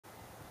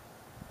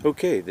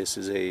Okay, this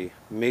is a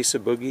Mesa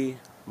Boogie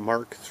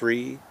Mark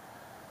III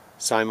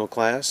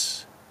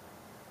Simul-Class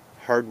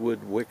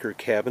hardwood wicker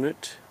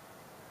cabinet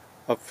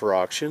up for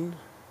auction.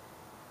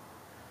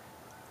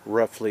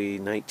 Roughly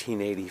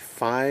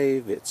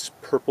 1985. It's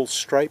purple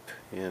stripe,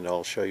 and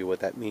I'll show you what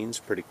that means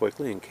pretty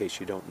quickly in case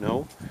you don't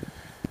know.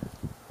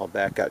 I'll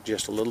back out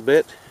just a little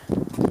bit.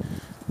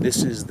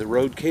 This is the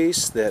road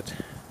case that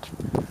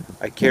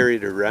I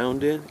carried it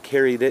around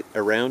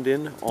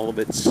in all of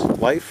its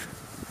life.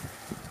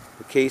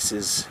 The case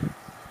is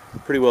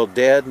pretty well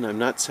dead, and I'm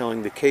not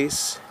selling the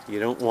case. You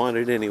don't want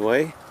it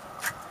anyway.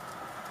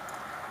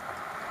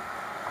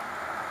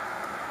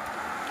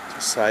 It's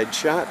a side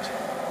shot.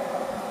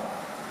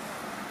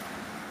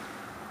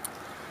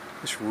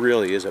 This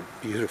really is a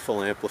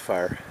beautiful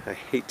amplifier. I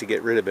hate to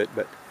get rid of it,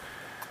 but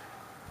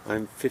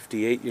I'm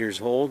 58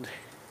 years old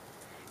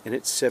and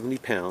it's 70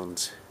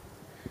 pounds.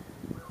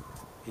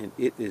 And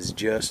it is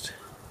just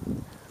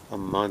a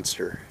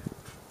monster.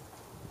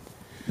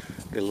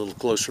 Get a little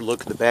closer look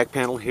at the back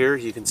panel here.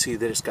 You can see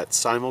that it's got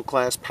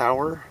Simul-Class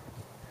power.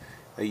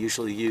 I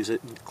usually use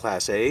it in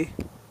Class A.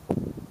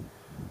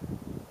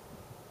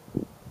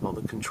 All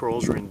the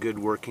controls are in good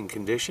working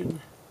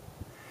condition.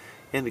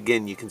 And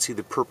again, you can see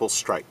the purple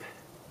stripe.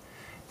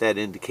 That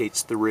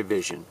indicates the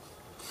revision.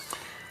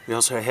 We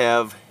also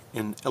have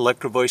an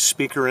Electro Voice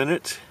speaker in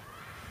it,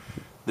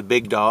 the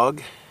big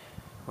dog.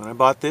 When I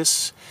bought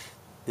this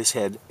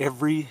had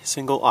every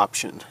single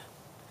option.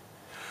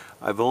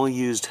 I've only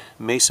used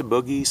Mesa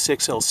Boogie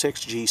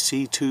 6L6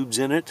 GC tubes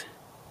in it.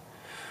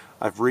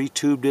 I've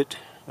retubed it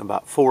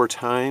about 4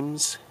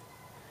 times,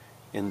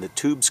 and the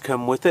tubes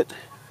come with it.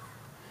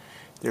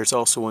 There's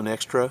also an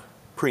extra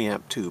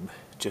preamp tube,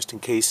 just in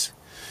case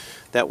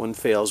that one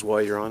fails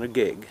while you're on a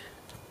gig.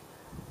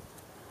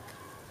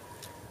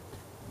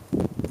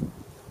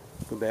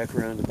 Go back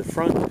around to the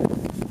front.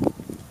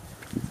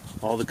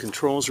 All the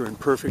controls are in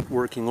perfect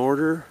working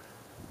order.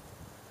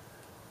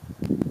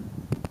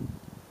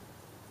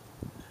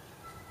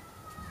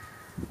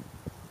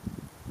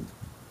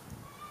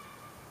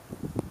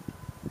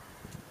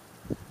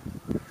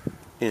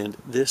 And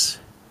this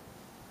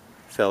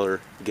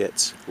feller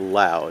gets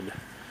loud.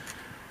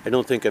 I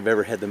don't think I've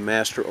ever had the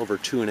master over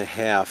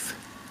 2.5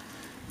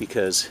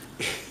 because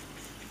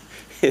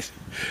it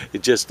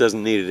just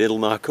doesn't need it. It'll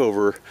knock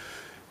over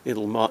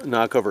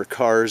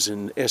cars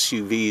and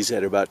SUVs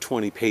at about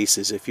 20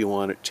 paces if you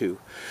want it to.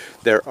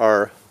 There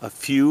are a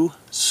few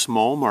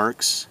small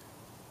marks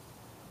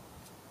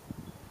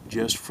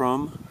just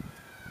from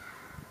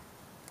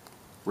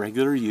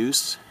regular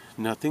use,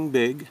 nothing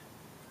big.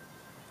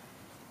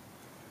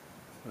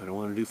 I don't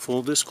want to do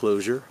full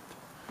disclosure.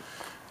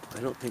 I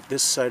don't think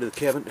this side of the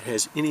cabinet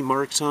has any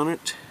marks on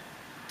it.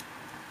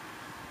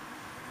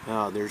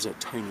 Ah, there's a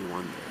tiny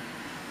one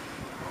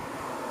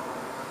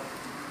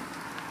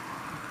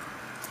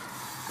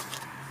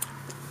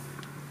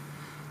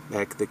there.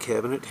 Back of the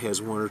cabinet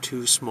has 1 or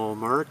 2 small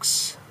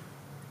marks.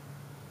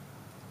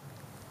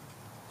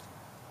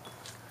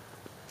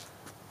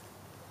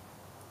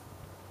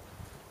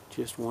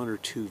 Just 1 or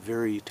 2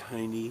 very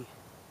tiny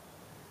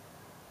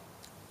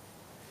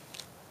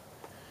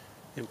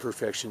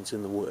imperfections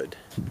in the wood.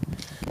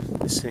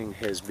 This thing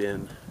has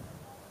been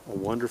a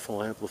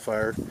wonderful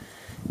amplifier.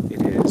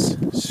 It has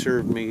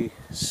served me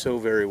so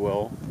very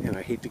well, and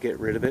I hate to get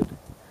rid of it,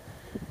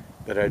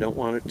 but I don't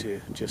want it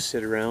to just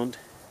sit around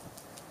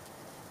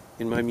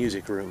in my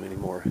music room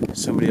anymore.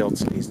 Somebody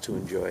else needs to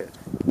enjoy it.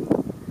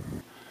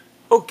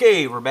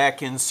 Okay, we're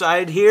back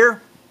inside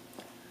here.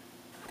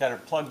 Got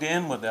it plugged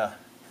in with a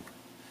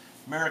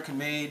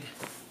American-made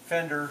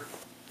Fender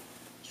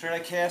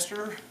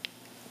Stratocaster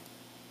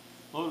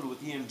loaded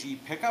with EMG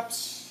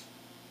pickups.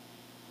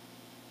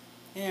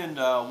 And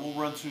we'll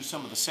run through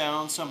some of the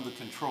sounds, some of the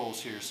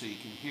controls here so you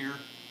can hear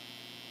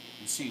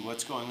and see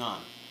what's going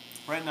on.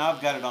 Right now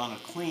I've got it on a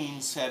clean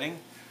setting.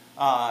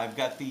 I've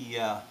got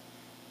the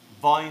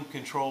volume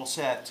control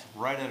set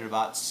right at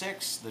about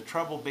 6, the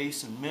treble,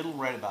 bass, and middle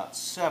right about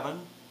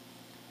 7,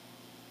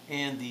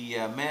 and the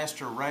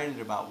master right at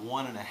about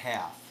 1.5.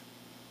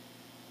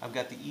 I've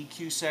got the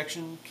EQ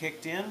section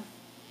kicked in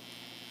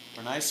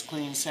for a nice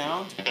clean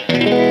sound.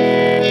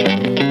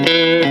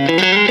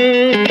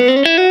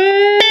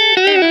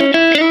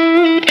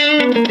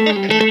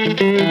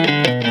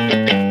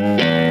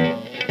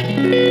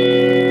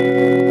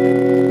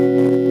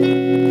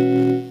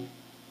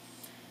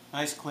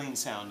 Nice clean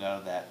sound out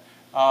of that.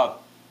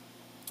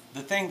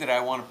 The thing that I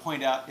want to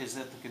point out is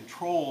that the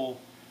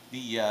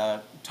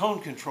tone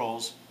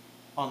controls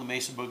on the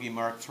Mesa Boogie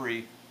Mark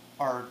III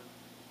are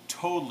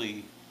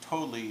totally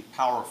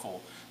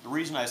powerful. The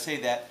reason I say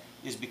that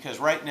is because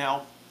right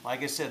now,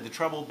 like I said, the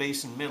treble,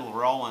 bass, and middle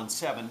are all on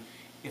 7.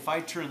 If I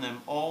turn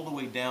them all the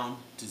way down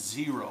to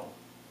 0,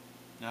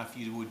 now if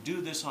you would do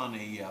this on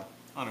a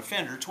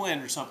Fender Twin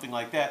or something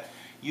like that,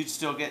 you'd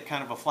still get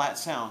kind of a flat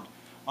sound.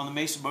 On the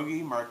Mesa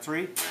Boogie Mark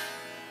III,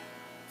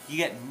 you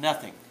get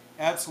nothing,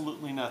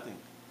 absolutely nothing.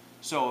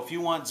 So if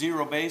you want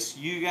 0 bass,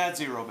 you got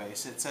 0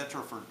 bass,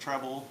 etc. for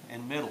treble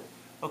and middle.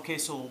 Okay,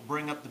 so we'll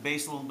bring up the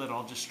bass a little bit.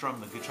 I'll just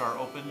strum the guitar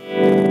open.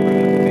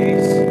 Bring up the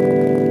bass.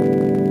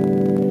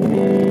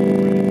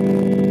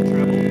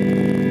 Treble.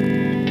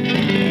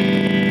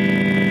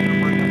 And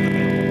I'll bring up the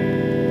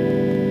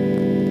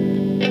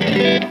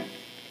middle.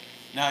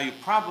 Now you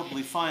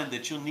probably find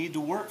that you'll need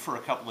to work for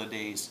a couple of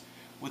days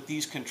with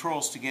these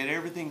controls to get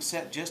everything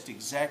set just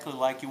exactly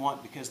like you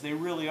want, because they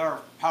really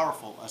are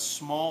powerful. A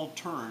small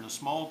turn, a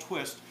small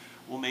twist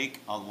will make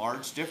a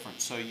large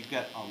difference. So you've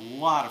got a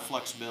lot of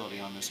flexibility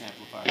on this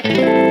amplifier.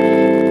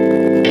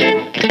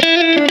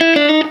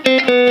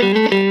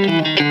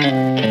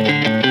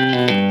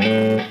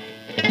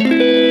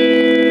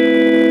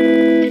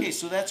 Okay,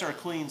 so that's our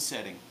clean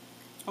setting.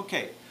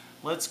 Okay,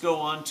 let's go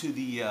on to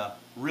the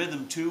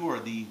Rhythm 2 or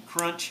the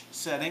crunch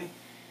setting.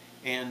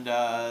 And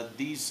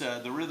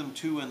the Rhythm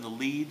 2 and the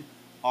lead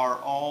are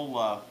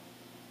all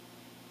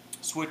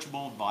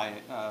switchable by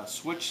a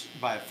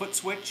foot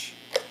switch.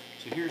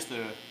 So here's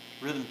the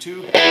Rhythm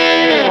 2.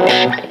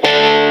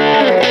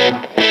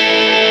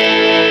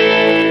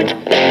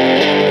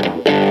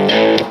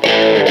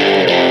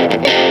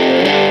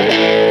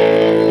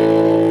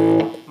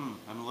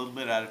 I'm a little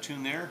bit out of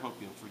tune there. Hope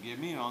you'll forgive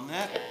me on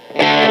that.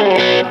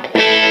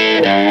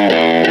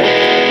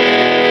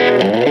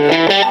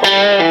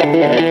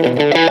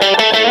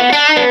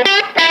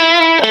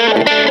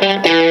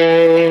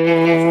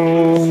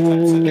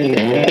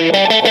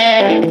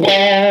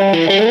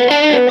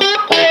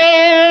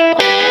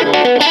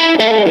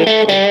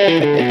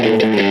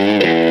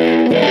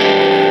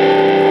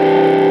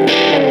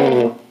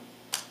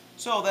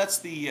 So that's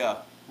the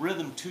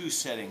Rhythm 2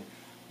 setting.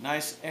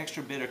 Nice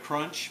extra bit of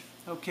crunch.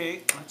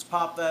 Okay, let's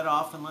pop that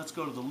off and let's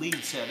go to the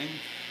lead setting.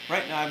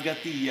 Right now I've got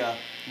the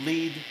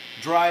lead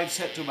drive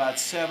set to about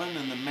 7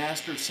 and the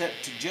master set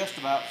to just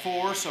about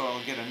 4, so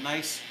I'll get a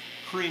nice,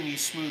 creamy,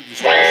 smooth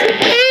distortion.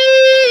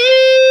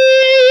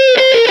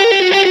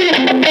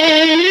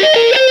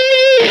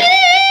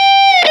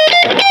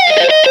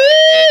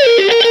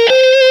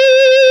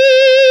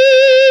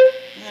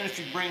 And then if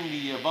you bring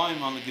the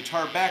volume on the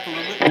guitar back a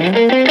little bit,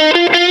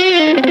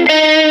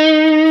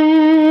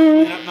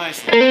 clean up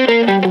nicely.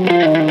 Bring up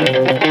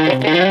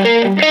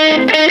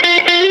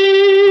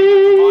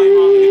the volume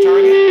on the guitar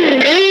again.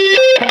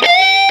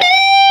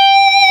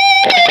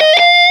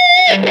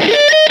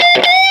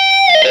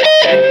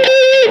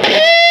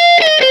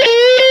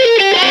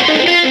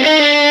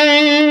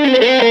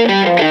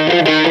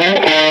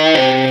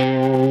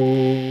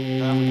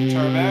 Dial the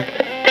guitar back.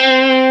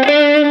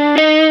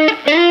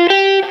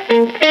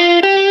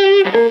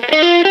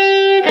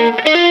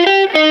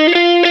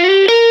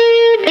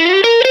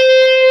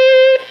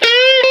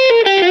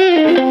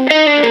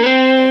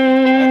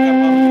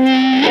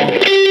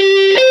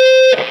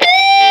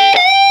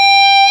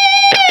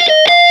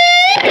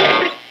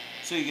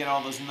 So you get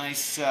all those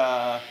nice,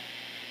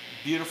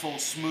 beautiful,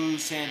 smooth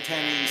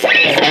Santanis.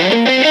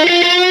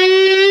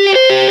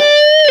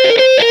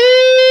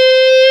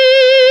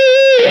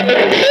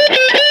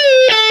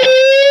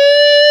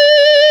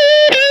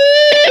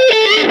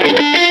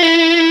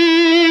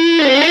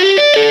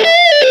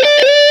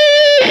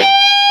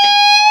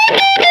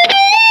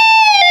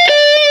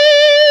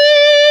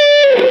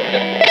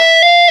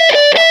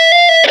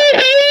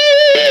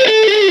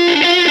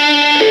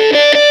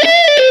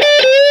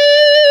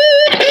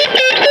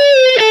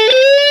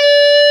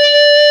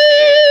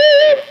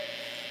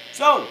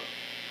 So,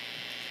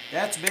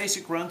 that's a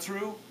basic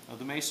run-through of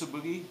the Mesa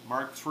Boogie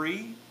Mark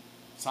III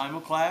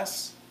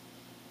Simul-Class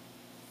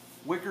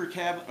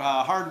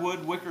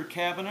hardwood wicker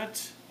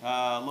cabinet,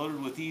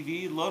 loaded with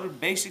EV, loaded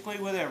basically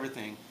with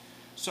everything.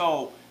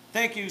 So,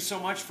 thank you so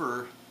much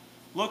for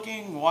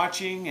looking,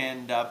 watching,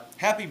 and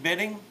happy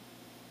bidding,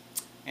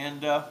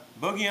 and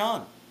boogie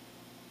on.